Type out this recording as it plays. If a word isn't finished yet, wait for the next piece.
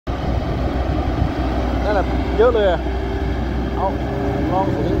เยอะเลยเอาลอง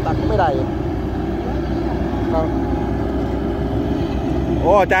ถึงตักก็ไม่ได้โ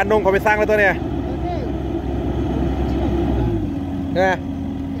อ้อาจารย์นุ่งเขาไปสร้างแล้วตัวเนี่ยเนี่ย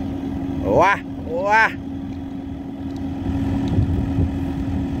ว้า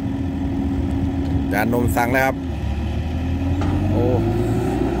อาจารย์นุ่มสั่งแล้วครับโอ้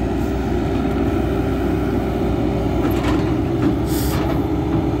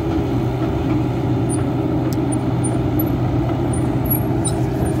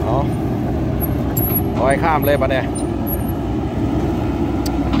ลอยข้ามเลยปะเนี่ย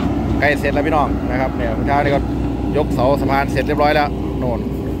ใกล้เสร็จแล้วพี่น้องนะครับเนี่ยเช้านี้ก็ยกเสาสะพานเสร็จเรียบร้อยแล้วโน่น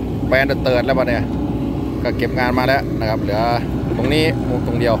แปลนเติร์ดแล้วปะเนี่ยก็เก็บงานมาแล้วนะครับเหลือตรงนี้มุมต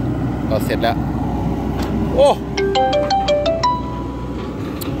รงเดียวก็เสร็จแล้วโอ้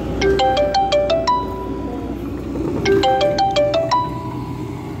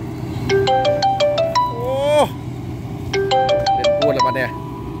เล่นพูดแล้วปะเนี่ย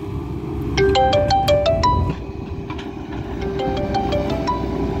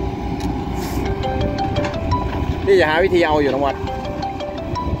พี่จะหาวิธีเอาอยู่ทั้งวัน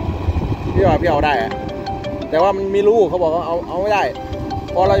พี่ว่าพี่เอาได้แต่ว่ามันมีรูเขาบอกว่าเอาไม่ได้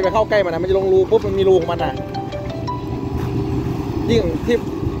พอเราจะไปเข้าใกล้มันนะมันจะลงรูปุ๊บมันมีรูของมันนะยิ่ง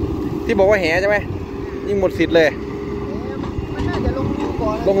ที่บอกว่าแหใช่ไหมยิ่งหมดสิทธิ์เลยมันน่าจะลงรูก่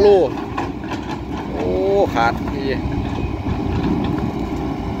อนลงรูโอ้ขาดพี่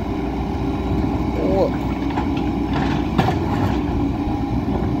โอ้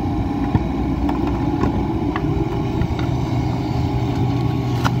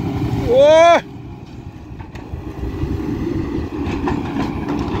โอ้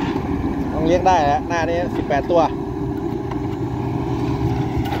ต้องเลี้ยงได้แล้วหน้านี้18 ตัว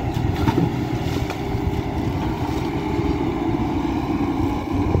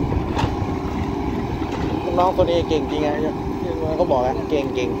น้องคนนี้เก่งจริงไงเขาบอกอะเ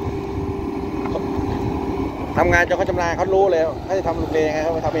ก่งทำงานจนเขาชำนาญเขารู้เลยเขาจะทำลูกเรือยังไงเข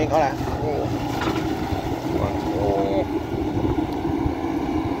าทำเองเขาแหละ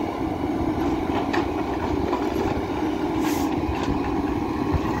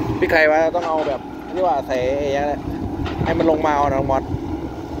พี่ไข่ว่าต้องเอาแบบนี่ว่าใส่อย่างนี้ให้มันลงมาเอาน้องมอส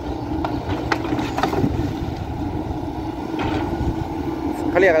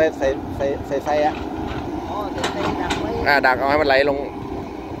เขาเรียกอะไรใส่อะอ๋อใส่ดักไว้ดักเอาให้มันไหลลง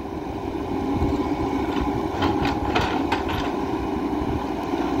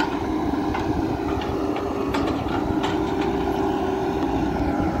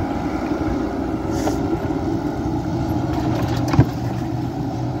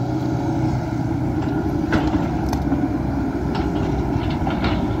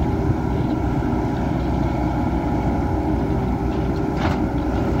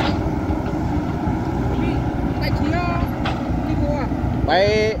ไป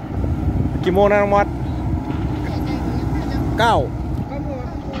กี่โมงนะน้องมอส9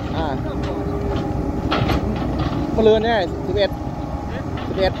เมื่อเรือนเนี่ย11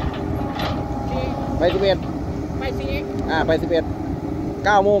ไป11ไป11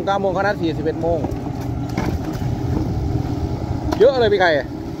 9 โมงเขานัด11 โมงเยอะเลยพี่ไข่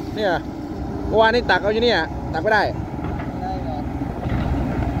เนี่ยเมื่อวานนี้ตักเอาอยู่เนี่ยตักไม่ได้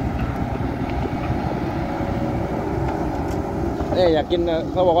เนี่ยอยากกิน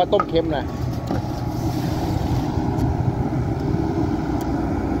เขาบอกว่าต้มเค็มนะ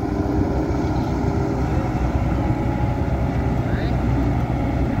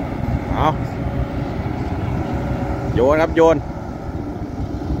เอาโยนครับโยน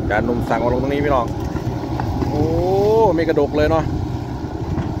จานนุ่มสั่งมาลงตรงนี้พี่น้องโอ้มีกระดกเลยเนาะ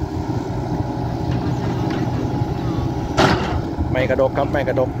ไม่กระดกครับไม่ก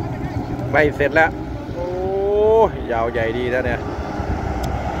ระดกไปเสร็จแล้วโอ้ยาวใหญ่ดีแล้วเนี่ย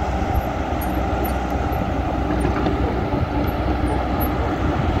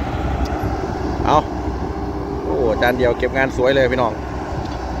เอาโอ้จานเดียวเก็บงานสวยเลยพี่น้อง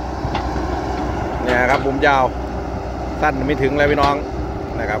เนี่ยครับบุมยาวสั้นไม่ถึงเลยพี่น้อง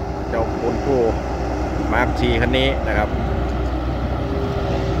นะครับเจ้าปูนคู่มาร์คชีคันนี้นะครับ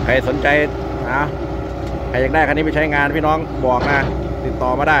ใครสนใจนะใครอยากได้คันนี้ไปใช้งานพี่น้องบอกนะติดต่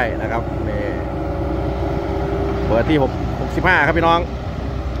อมาได้นะครับนี่เปิดที่65ครับพี่น้อง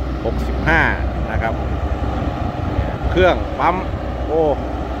65นะครับเครื่องปั๊มโอ้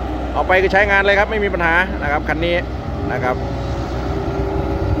เอาไปก็ใช้งานเลยครับไม่มีปัญหานะครับคันนี้นะครับ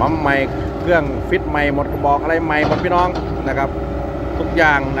ปั๊มใหม่เครื่องฟิตใหม่หมดกระบอกอะไรใหม่หมดพี่น้องนะครับทุกอย่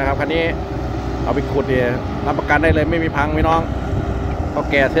างนะครับคันนี้เอาไปขุดเนี่ยรับประกันได้เลยไม่มีพังพี่น้องเขา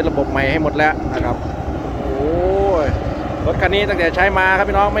แก่เซตระบบใหม่ให้หมดแล้วนะครับโอ้ยรถคันนี้ตั้งแต่ใช้มาครับ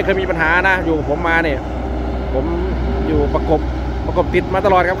พี่น้องไม่เคยมีปัญหานะอยู่ผมมาเนี่ย ผมอยู่ประกบติดมาต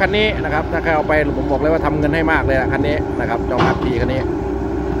ลอดครับคันนี้นะครับถ้าใครเอาไปผมบอกเลยว่าทำเงินให้มากเลยคันนี้นะครับเจ้ามาร์คทีคันนี้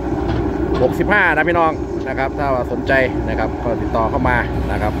65นะพี่น้องนะครับถ้าสนใจนะครับก็ติดต่อเข้ามา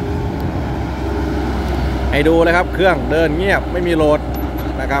นะครับให้ดูเลยครับเครื่องเดินเงียบไม่มีโหลด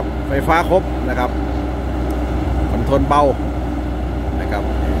นะครับไฟฟ้าครบนะครับคอนโทรลเบานะครับ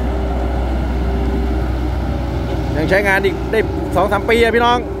ยังใช้งานอีกได้ 2-3 ปีพี่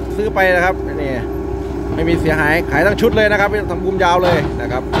น้องซื้อไปนะครับนี่ไม่มีเสียหายขายทั้งชุดเลยนะครับทำบุมยาวเลยนะ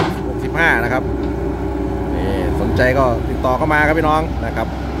ครับ65นะครับนี่สนใจก็ติดต่อเข้ามาครับพี่น้องนะครับ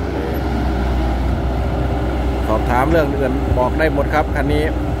สอบถามเรื่องอื่นบอกได้หมดครับคันนี้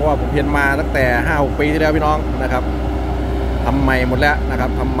เพราะว่าผมเพียนมาตั้งแต่ 5-6 ปีที่แล้วพี่น้องนะครับทำใหม่หมดแล้วนะครับ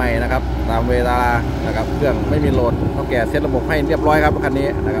ทำใหม่นะครับตามเวลานะครับเครื่องไม่มีโหลดต้องแกะเซ็ตระบบให้เรียบร้อยครับคันนี้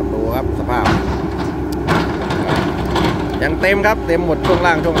นะครับดูครับสภาพยังเต็มครับเต็มหมดช่วง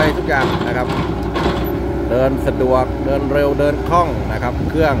ล่างช่วงอะไรทุกอย่างนะครับเดินสะดวกเดินเร็วเดินคล่องนะครับ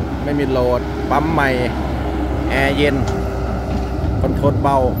เครื่องไม่มีโหลดปั๊มใหม่แอร์เย็นคอนโทรลเบ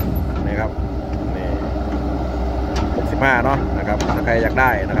านี่ครับนี่65เนาะนะครับถ้าใครอยากได้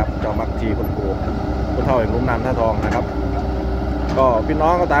นะครับจอมักทีคนกูผู้เท่าอย่างลุ่มน้ำท่าทองนะครับก็พี่น้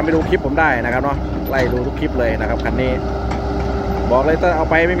องก็ตามไปดูคลิปผมได้นะครับเนาะไล่ดูทุกคลิปเลยนะครับคันนี้บอกเลยถ้าเอา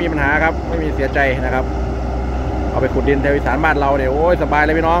ไปไม่มีปัญหาครับไม่มีเสียใจนะครับเอาไปขุดดินแถวอีสานบ้านเราเนี่ยโอ้ยสบายเ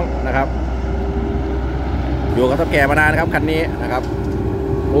ลยพี่น้องนะครับอยู่กับเท่าแก่มานานครับคันนี้นะครับ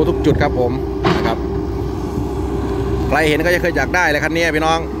รู้ทุกจุดครับผมนะครับใครเห็นก็จะเคยอยากได้เลยคันนี้พี่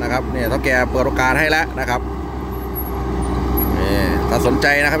น้องนะครับเนี่ยเท่าแก่เปิดโอกาสให้แล้วนะครับนี่ถ้าสนใจ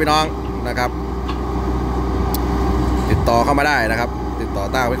นะครับพี่น้องนะครับติดต่อเข้ามาได้นะครับติดต่อ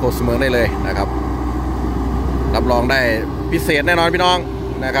ต้าไวโคสเมืองได้เลยนะครับรับรองได้พิเศษแน่นอนพี่น้อง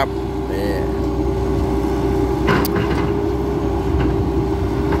นะครับนี่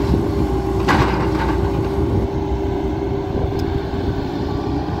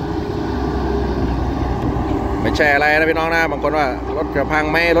ไม่ใช่อะไรนะพี่น้องนะบางคนว่ารถจะพัง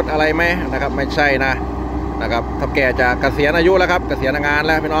ไหมรถอะไรไหมนะครับไม่ใช่นะครับถ้าแก่จะเกษียณอายุแล้วครับเกษียณงานแ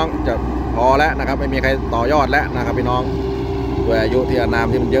ล้วพี่น้องจะพอแล้วนะครับไม่มีใครต่อยอดแล้วนะครับพี่น้องด้วยอายุที่อานาม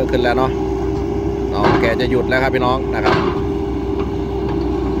ที่มันเยอะขึ้นแล้วเนาะแกจะหยุดแล้วครับพี่น้องนะครับ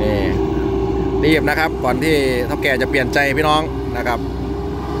นี่รีบนะครับก่อนที่ถ้าแก่จะเปลี่ยนใจพี่น้องนะครับ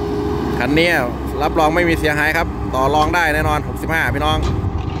คันนี้รับรองไม่มีเสียหายครับต่อรองได้แน่นอน65พี่น้อง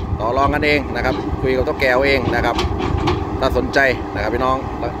ต่อรองกันเองนะครับคุยกับเท่าแก่เองนะครับถ้าสนใจนะครับพี่น้อง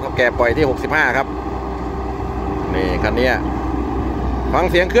เท่าแก่ปล่อยที่65ครับนี่คันนี้ฟัง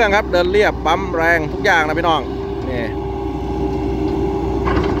เสียงเครื่องครับเดินเรียบปั๊มแรงทุกอย่างนะพี่น้องนี่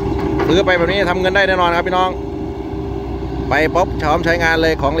ซื้อไปแบบนี้ทำเงินได้แน่นอนครับพี่น้องไปป๊อปชอมใช้งานเล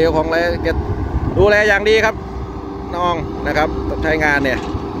ยของเหลวของอะไรแกดูแลอย่างดีครับน้องนะครับใช้งานเนี่ย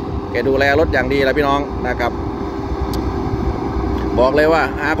แกดูแลรถอย่างดีแล้วพี่น้องนะครับบอกเลยว่า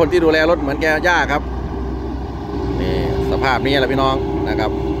หาคนที่ดูแลรถเหมือนแกยากครับนี่สภาพนี้แหละพี่น้องนะครั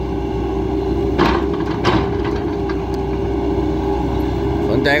บ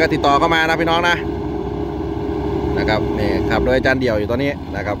สนใจก็ติดต่อเข้ามานะพี่น้องนะครับนี่ขับโดยอาจารย์เดี่ยวอยู่ตอนนี้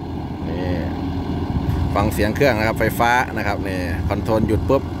นะครับนี่ฟังเสียงเครื่องนะครับไฟฟ้านะครับนี่คอนโทรลหยุด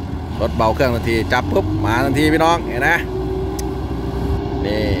ปุ๊บรถเบาเครื่องทันทีจับปุ๊บมาทันทีพี่น้องเห็นนะ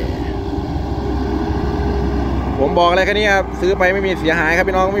นี่ผมบอกอะไรแค่นี้ครับซื้อไปไม่มีเสียหายครับ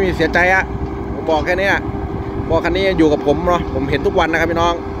พี่น้องไม่มีเสียใจอะผมบอกแค่นี้บอกคันนี้อยู่กับผมเนาะผมเห็นทุกวันนะครับพี่น้อ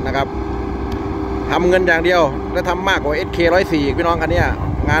งนะครับทำเงินอย่างเดียวและทำมากกว่า SK 104พี่น้องคันนี้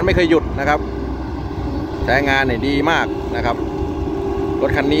งานไม่เคยหยุดนะครับใช้งานเนี่ยดีมากนะครับร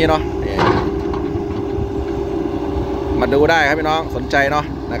ถคันนี้เนาะมาดูได้ครับพี่น้องสนใจเนาะ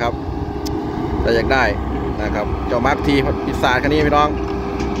นะครับถ้าอยากได้นะครับเจ้ามาร์คทีพิซซ่าคันนี้พี่น้อง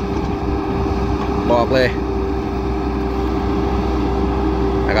บอกเลย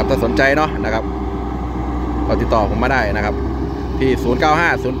นะครับถ้าสนใจเนาะนะครับก็ติดต่อผมมาได้นะครับที่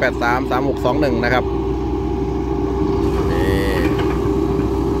0950833621นะครับ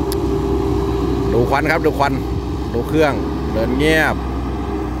ดูควันครับดูควันดูเครื่องเดินเงียบ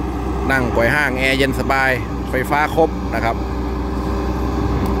นั่งก๋วยห้างแอร์เย็นสบายไฟฟ้าครบนะครับ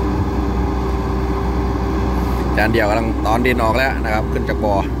จานเดียวกำลังตอนดินออกแล้วนะครับขึ้นจาก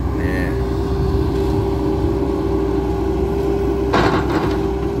บ่อนี่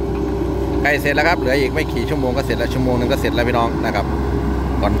ใกล้เสร็จแล้วครับเหลืออีกไม่กี่ชั่วโมงก็เสร็จแล้วชั่วโมงนึงก็เสร็จแล้วพี่น้องนะครับ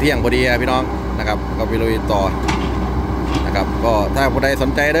ก่อนเที่ยงพอดีพี่น้องนะครับก็ไปลุยต่อนะครับก็ถ้าผู้ใดส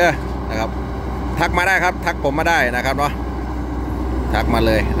นใจเด้อนะครับทักมาได้ครับทักผมมาได้นะครับเนาะทักมาเ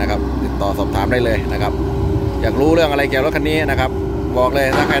ลยนะครับติดต่อสอบถามได้เลยนะครับอยากรู้เรื่องอะไรเกี่ยวกับรถคันนี้นะครับบอกเลย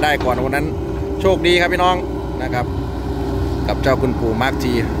ถ้าใครได้ก่อนวันนั้นโชคดีครับพี่น้องนะครับก กับเจ้าคุณปู่มาร์ค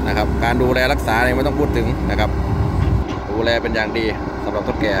จีนะครับการดูแลรักษาเนี่ยไม่ต้องพูดถึงนะครับดูแลเป็นอย่างดีสำหรับ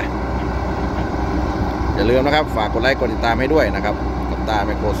ต้นแก่อย่าลืมนะครับฝากกดไลค์กดติดตามให้ด้วยนะครับกับตาไ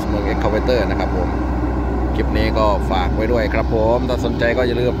มโครเมือง Excavator นะครับผมคลิปนี้ก็ฝากไว้ด้วยครับผมถ้าสนใจก็อ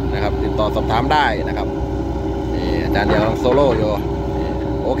ย่าลืมนะครับติดต่อสอบถามได้นะครับนี่อาจารย์เดียวโซโล่อยู่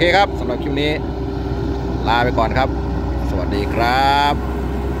โอเคครับสำหรับคลิปนี้ลาไปก่อนครับสวัสดีครับ